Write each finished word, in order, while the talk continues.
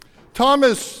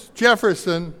Thomas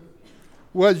Jefferson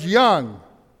was young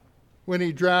when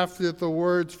he drafted the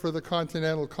words for the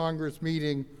Continental Congress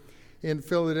meeting in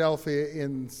Philadelphia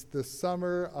in the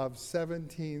summer of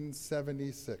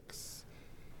 1776.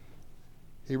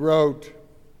 He wrote,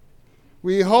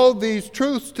 "We hold these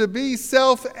truths to be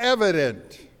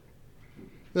self-evident,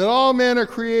 that all men are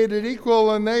created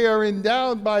equal and they are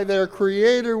endowed by their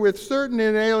Creator with certain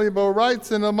inalienable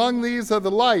rights, and among these are the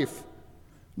life,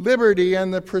 liberty,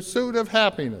 and the pursuit of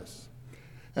happiness,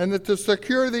 and that to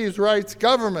secure these rights,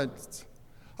 governments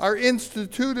are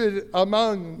instituted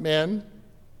among men,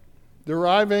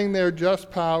 deriving their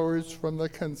just powers from the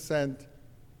consent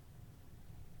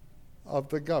of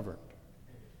the governed."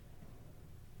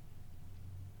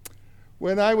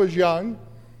 When I was young,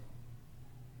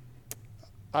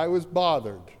 I was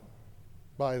bothered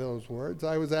by those words.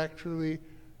 I was actually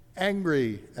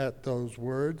angry at those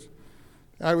words.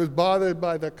 I was bothered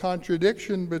by the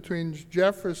contradiction between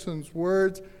Jefferson's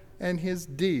words and his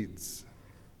deeds.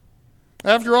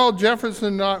 After all,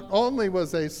 Jefferson not only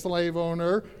was a slave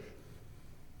owner,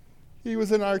 he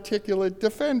was an articulate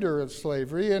defender of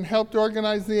slavery and helped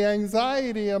organize the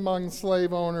anxiety among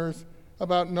slave owners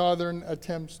about Northern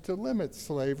attempts to limit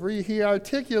slavery. He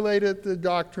articulated the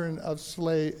doctrine of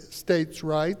states'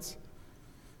 rights.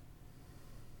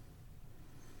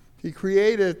 He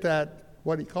created that,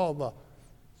 what he called the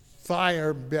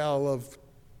fire bell of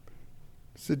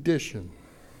sedition.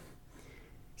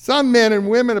 Some men and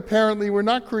women apparently were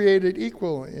not created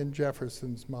equal in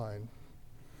Jefferson's mind.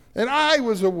 And I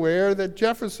was aware that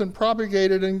Jefferson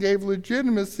propagated and gave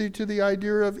legitimacy to the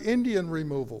idea of Indian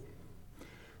removal,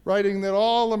 writing that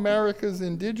all America's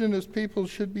indigenous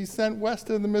peoples should be sent west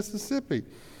of the Mississippi.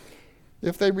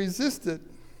 If they resisted,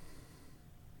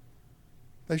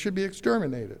 they should be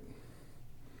exterminated.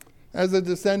 As a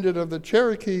descendant of the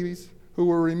Cherokees who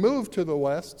were removed to the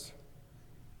west,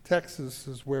 Texas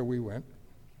is where we went,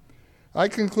 I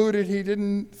concluded he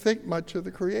didn't think much of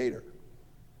the Creator.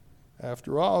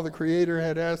 After all, the Creator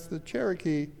had asked the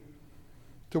Cherokee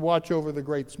to watch over the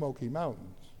Great Smoky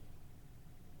Mountains.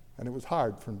 And it was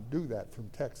hard for him to do that from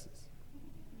Texas.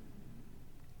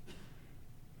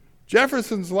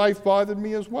 Jefferson's life bothered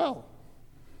me as well.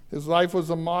 His life was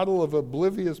a model of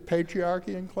oblivious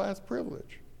patriarchy and class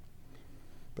privilege.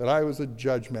 But I was a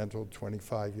judgmental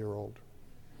 25-year-old.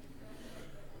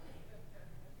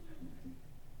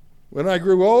 When I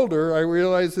grew older, I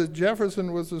realized that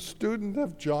Jefferson was a student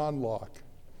of John Locke.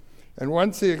 And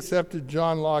once he accepted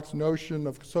John Locke's notion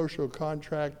of social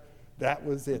contract, that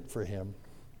was it for him.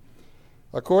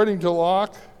 According to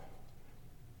Locke,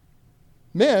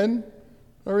 men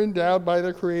are endowed by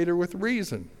their Creator with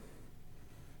reason.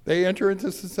 They enter into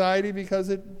society because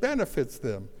it benefits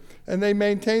them, and they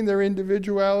maintain their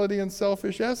individuality and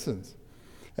selfish essence.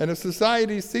 And if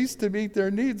society ceases to meet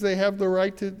their needs, they have the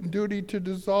right and duty to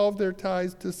dissolve their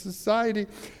ties to society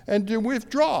and to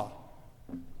withdraw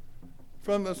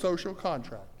from the social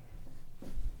contract.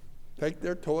 Take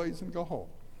their toys and go home.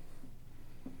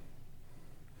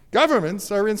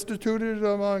 Governments are instituted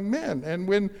among men, and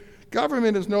when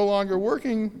government is no longer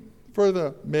working for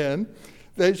the men,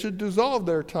 they should dissolve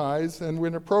their ties and,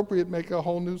 when appropriate, make a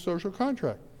whole new social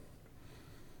contract.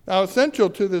 Now, essential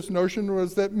to this notion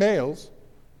was that males,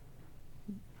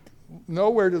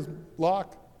 nowhere does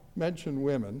Locke mention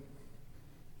women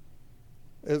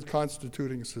as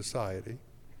constituting society,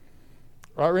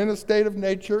 are in a state of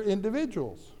nature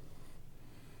individuals.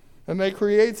 And they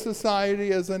create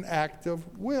society as an act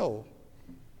of will.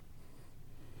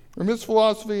 And this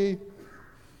philosophy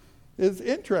is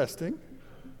interesting,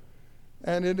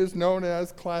 and it is known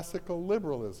as classical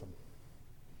liberalism.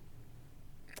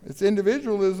 Its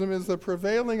individualism is the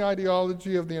prevailing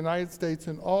ideology of the United States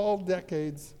in all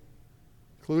decades,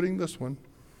 including this one,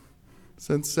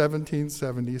 since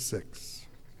 1776.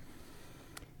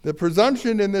 The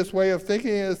presumption in this way of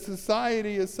thinking is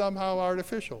society is somehow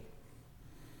artificial,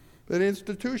 that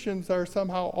institutions are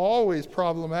somehow always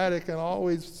problematic and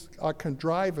always a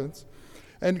contrivance,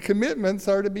 and commitments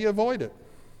are to be avoided.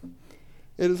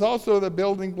 It is also the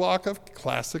building block of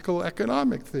classical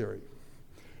economic theory.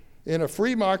 In a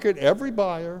free market, every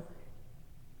buyer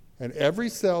and every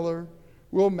seller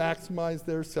will maximize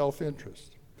their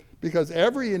self-interest because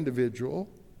every individual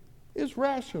is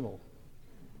rational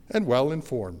and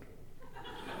well-informed.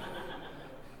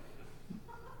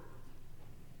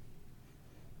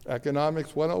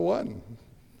 Economics 101,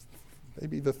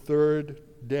 maybe the third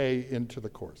day into the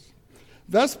course.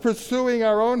 Thus, pursuing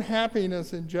our own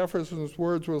happiness, in Jefferson's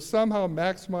words, will somehow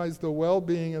maximize the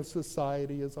well-being of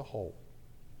society as a whole.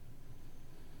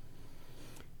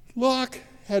 Locke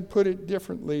had put it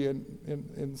differently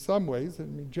in some ways. I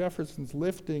mean, Jefferson's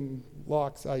lifting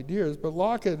Locke's ideas, but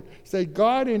Locke had said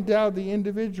God endowed the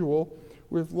individual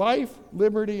with life,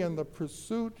 liberty, and the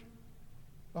pursuit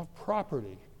of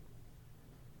property.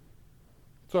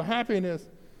 So happiness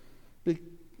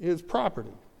is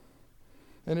property.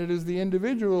 And it is the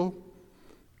individual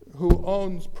who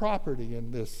owns property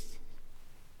in this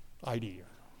idea.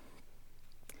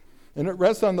 And it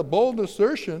rests on the bold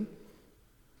assertion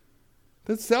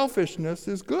that selfishness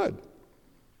is good,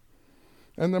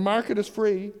 and the market is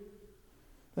free,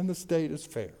 and the state is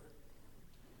fair.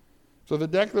 So the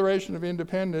Declaration of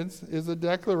Independence is a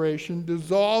declaration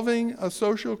dissolving a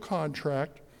social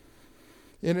contract.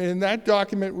 And in that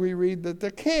document we read that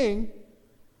the king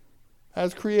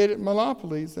has created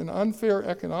monopolies and unfair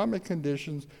economic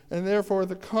conditions, and therefore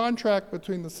the contract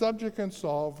between the subject and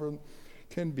sovereign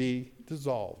can be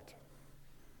dissolved.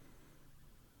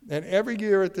 And every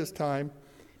year at this time,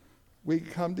 we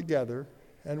come together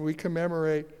and we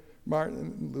commemorate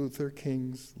Martin Luther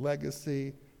King's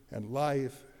legacy and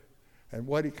life and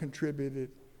what he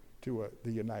contributed to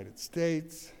the United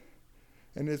States.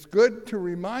 And it's good to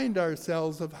remind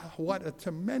ourselves of what a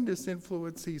tremendous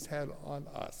influence he's had on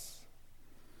us,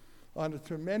 on a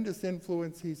tremendous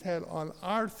influence he's had on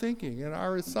our thinking and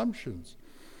our assumptions.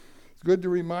 It's good to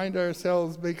remind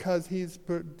ourselves because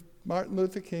Martin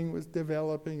Luther King was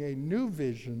developing a new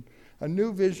vision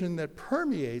that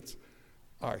permeates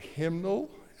our hymnal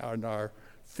and our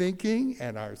thinking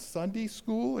and our Sunday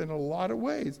school in a lot of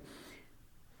ways.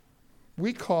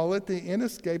 We call it the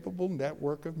inescapable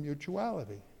network of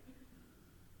mutuality.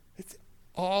 It's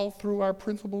all through our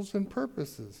principles and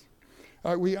purposes.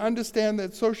 We understand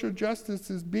that social justice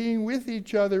is being with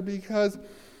each other because,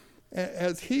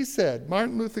 as he said,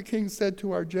 Martin Luther King said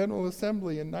to our General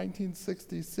Assembly in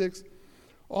 1966,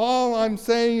 all I'm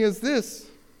saying is this: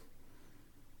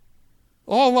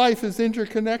 all life is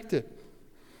interconnected.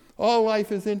 All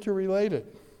life is interrelated.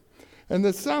 And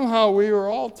that somehow we are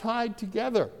all tied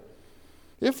together.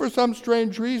 If for some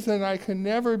strange reason I can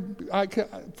never be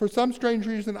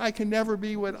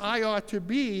what I ought to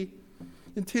be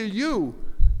until you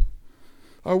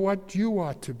are what you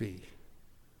ought to be.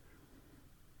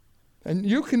 And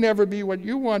you can never be what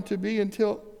you want to be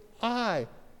until I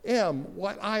am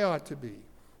what I ought to be.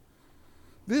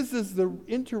 This is the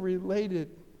interrelated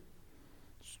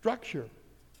structure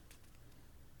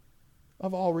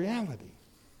of all reality.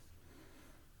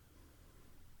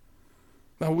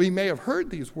 Now, we may have heard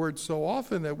these words so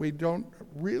often that we don't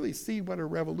really see what a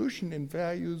revolution in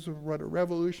values or what a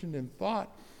revolution in thought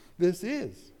this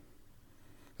is.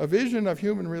 A vision of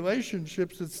human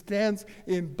relationships that stands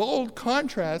in bold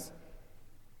contrast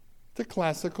to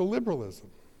classical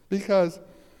liberalism, because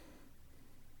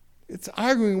it's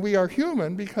arguing we are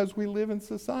human because we live in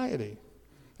society.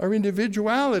 Our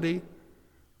individuality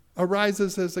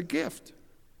arises as a gift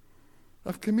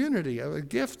of community, a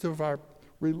gift of our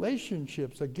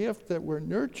relationships, a gift that we're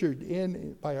nurtured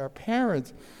in by our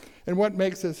parents. And what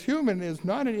makes us human is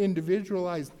not an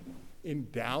individualized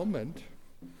endowment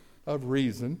of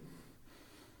reason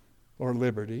or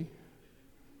liberty,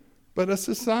 but a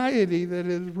society that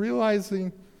is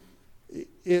realizing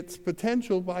its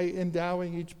potential by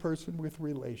endowing each person with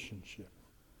relationship.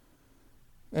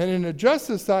 And in a just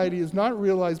society is not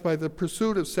realized by the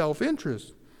pursuit of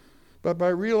self-interest, but by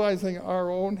realizing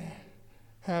our own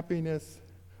happiness,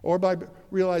 or by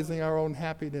realizing our own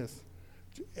happiness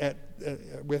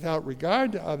without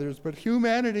regard to others. But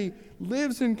humanity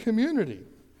lives in community.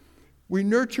 We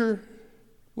nurture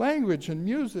language and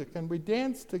music, and we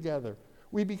dance together.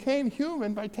 We became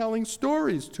human by telling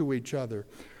stories to each other.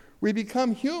 We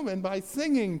become human by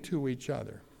singing to each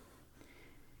other.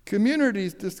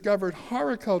 Communities discovered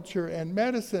horticulture and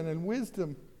medicine and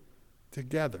wisdom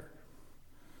together.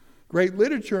 Great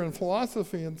literature and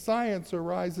philosophy and science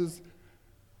arises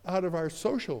out of our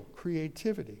social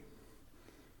creativity.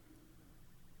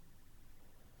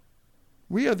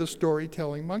 We are the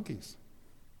storytelling monkeys.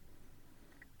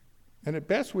 And at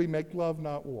best, we make love,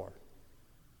 not war.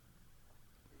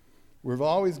 We've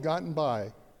always gotten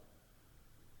by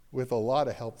with a lot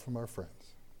of help from our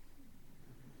friends.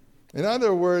 In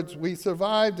other words, we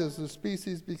survived as a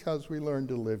species because we learned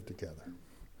to live together,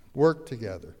 work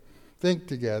together, think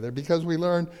together, because we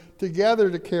learned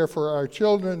together to care for our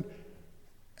children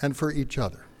and for each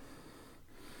other.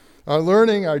 Our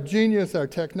learning, our genius, our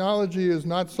technology is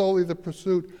not solely the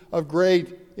pursuit of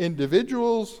great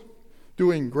individuals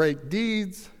doing great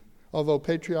deeds, although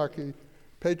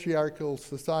patriarchal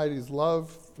societies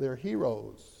love their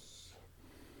heroes,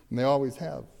 and they always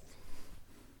have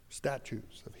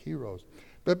statues of heroes.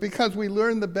 but because we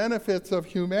learned the benefits of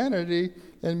humanity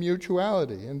and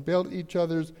mutuality and built each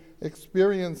other's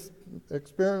experiments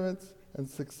and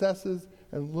successes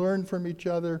and learned from each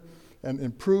other and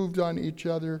improved on each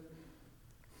other.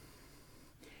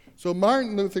 So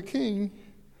Martin Luther King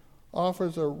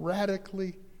offers a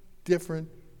radically different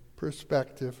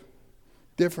perspective,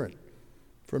 different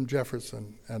from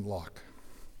Jefferson and Locke.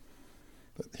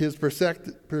 His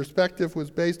perspective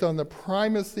was based on the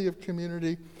primacy of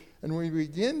community, and we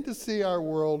begin to see our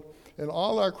world and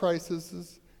all our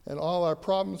crises and all our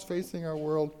problems facing our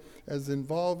world as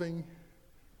involving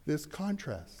this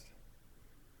contrast.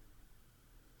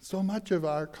 So much of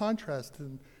our contrast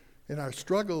in our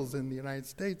struggles in the United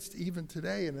States, even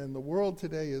today, and in the world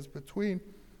today, is between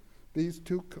these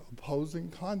two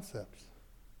opposing concepts: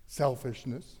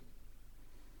 selfishness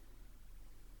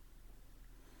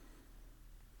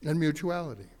and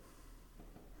mutuality.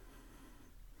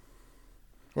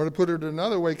 Or to put it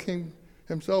another way, King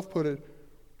himself put it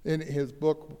in his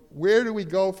book, "Where do we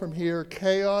go from here,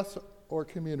 chaos or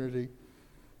community?"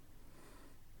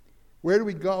 Where do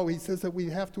we go? He says that we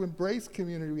have to embrace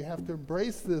community. We have to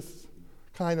embrace this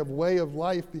kind of way of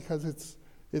life because it's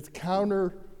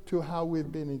counter to how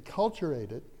we've been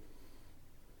enculturated.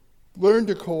 Learn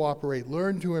to cooperate,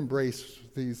 learn to embrace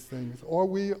these things, or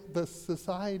the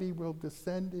society will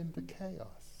descend into chaos.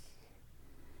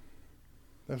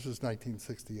 This was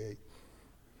 1968.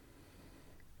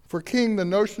 For King, the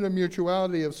notion of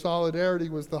mutuality, of solidarity,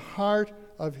 was the heart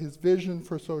of his vision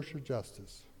for social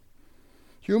justice.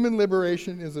 Human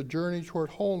liberation is a journey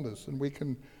toward wholeness, and we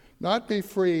can not be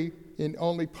free in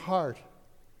only part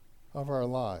of our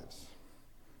lives.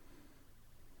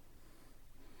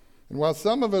 And while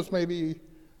some of us may be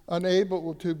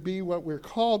unable to be what we're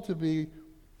called to be,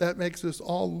 that makes us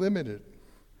all limited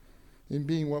in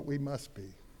being what we must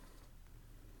be.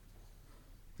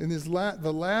 In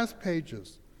the last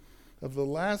pages of the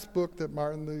last book that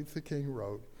Martin Luther King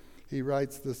wrote, he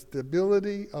writes, "The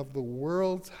stability of the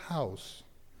world's house,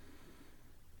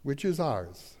 which is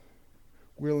ours,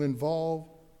 will involve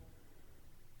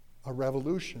a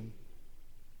revolution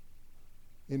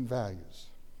in values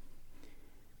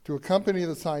to accompany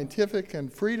the scientific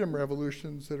and freedom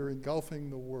revolutions that are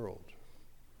engulfing the world.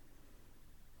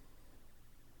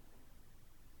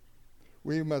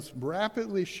 We must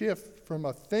rapidly shift from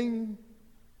a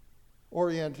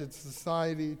thing-oriented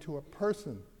society to a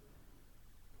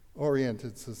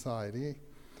person-oriented society.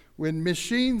 When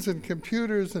machines and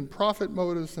computers and profit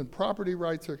motives and property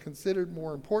rights are considered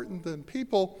more important than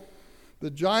people, the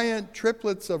giant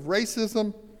triplets of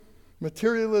racism,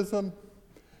 materialism,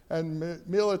 and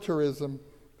militarism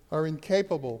are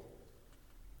incapable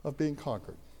of being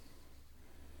conquered."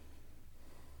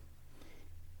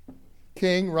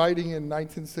 King, writing in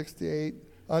 1968,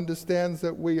 understands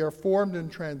that we are formed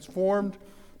and transformed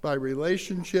by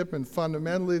relationship, and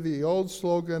fundamentally the old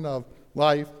slogan of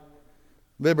life,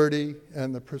 liberty,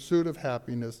 and the pursuit of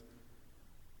happiness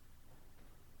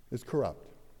is corrupt.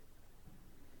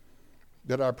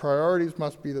 That our priorities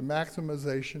must be the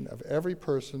maximization of every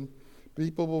person,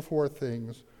 people before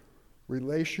things,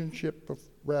 relationship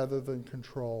rather than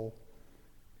control,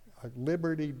 a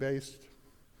liberty based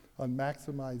on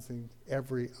maximizing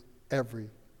every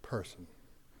person.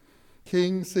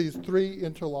 King sees three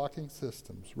interlocking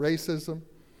systems: racism,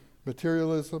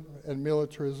 materialism, and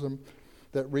militarism,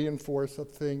 that reinforce a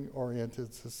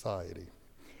thing-oriented society,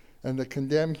 and that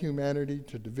condemn humanity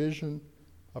to division,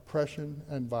 oppression,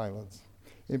 and violence,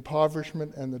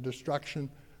 impoverishment, and the destruction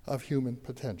of human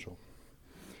potential.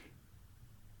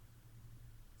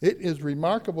 It is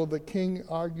remarkable that King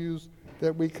argues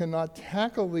that we cannot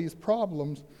tackle these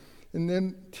problems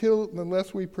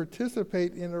unless we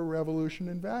participate in a revolution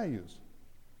in values.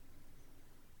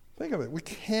 Think of it. We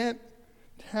can't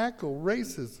tackle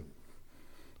racism.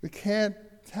 We can't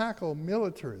tackle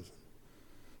militarism.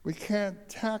 We can't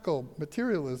tackle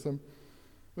materialism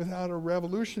without a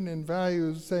revolution in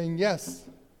values saying yes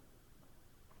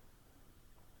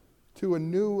to a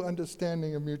new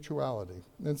understanding of mutuality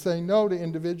and saying no to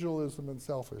individualism and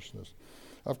selfishness,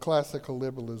 of classical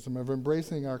liberalism, of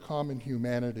embracing our common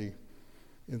humanity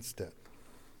instead.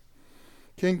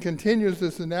 King continues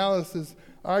this analysis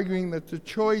arguing that the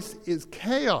choice is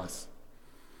chaos.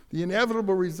 The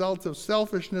inevitable result of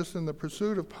selfishness and the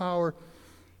pursuit of power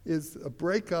is a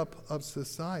breakup of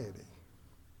society.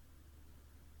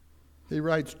 He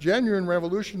writes, "Genuine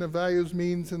revolution of values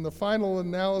means in the final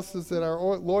analysis that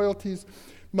our loyalties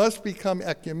must become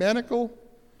ecumenical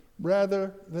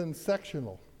rather than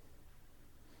sectional.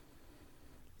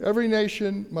 Every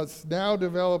nation must now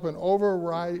develop an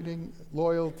overriding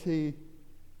loyalty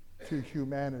to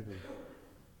humanity."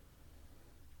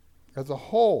 as a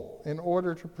whole in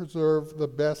order to preserve the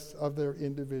best of their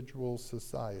individual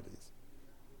societies.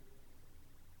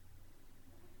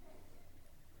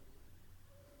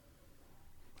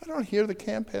 I don't hear the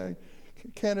campaign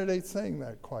candidates saying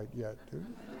that quite yet, do you?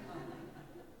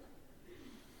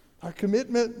 Our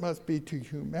commitment must be to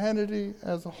humanity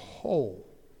as a whole.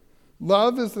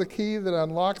 Love is the key that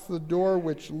unlocks the door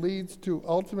which leads to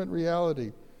ultimate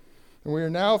reality. And we are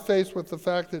now faced with the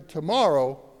fact that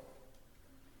tomorrow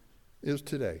is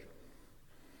today.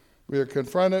 We are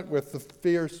confronted with the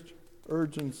fierce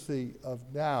urgency of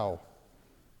now.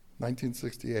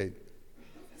 1968.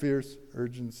 Fierce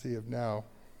urgency of now.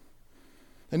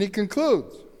 And he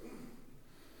concludes,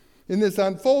 in this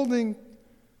unfolding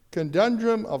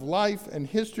conundrum of life and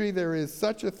history, there is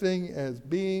such a thing as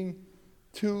being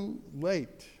too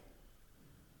late.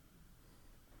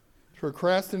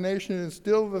 Procrastination is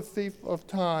still the thief of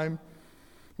time.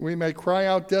 We may cry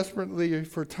out desperately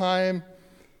for time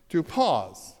to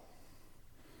pause.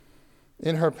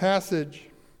 In her passage,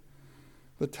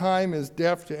 the time is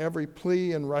deaf to every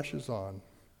plea and rushes on.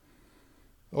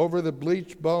 Over the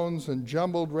bleached bones and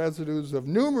jumbled residues of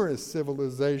numerous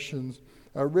civilizations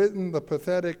are written the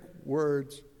pathetic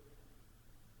words,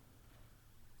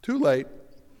 too late.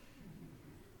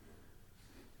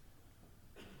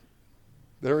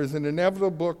 There is an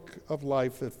inevitable book of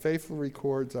life that faithfully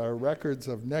records our records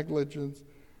of negligence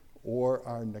or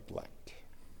our neglect.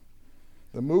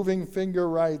 The moving finger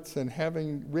writes, and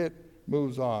having writ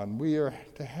moves on. We are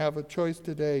to have a choice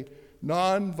today,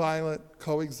 nonviolent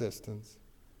coexistence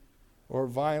or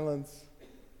violence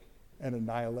and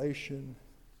annihilation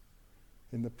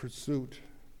in the pursuit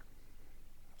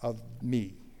of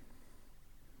me.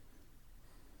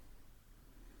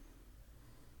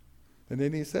 And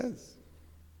then he says,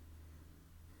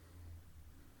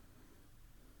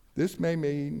 this may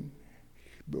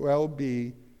well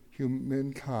be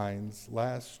humankind's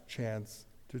last chance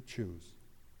to choose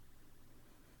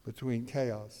between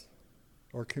chaos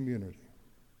or community.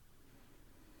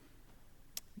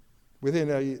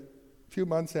 Within a few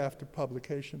months after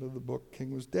publication of the book,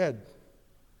 King was dead.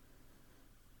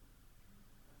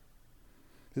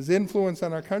 His influence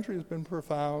on our country has been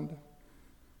profound,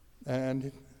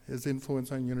 and his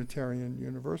influence on Unitarian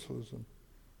Universalism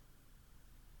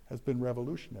has been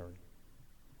revolutionary.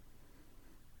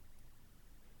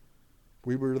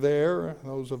 We were there,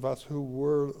 those of us who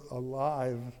were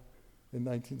alive in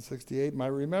 1968 might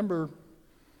remember,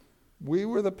 we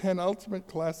were the penultimate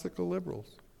classical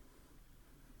liberals.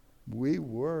 We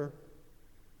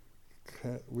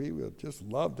just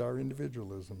loved our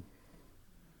individualism.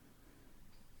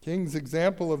 King's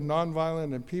example of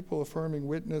nonviolent and people-affirming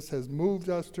witness has moved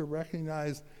us to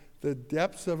recognize the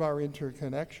depths of our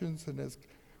interconnections, and as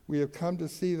we have come to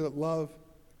see that love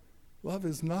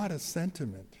is not a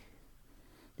sentiment,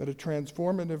 but a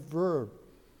transformative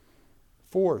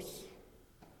force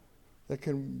that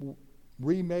can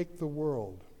remake the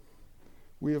world.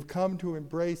 We have come to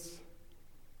embrace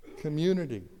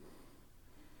community.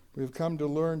 We have come to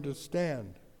learn to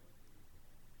stand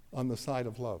on the side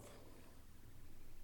of love.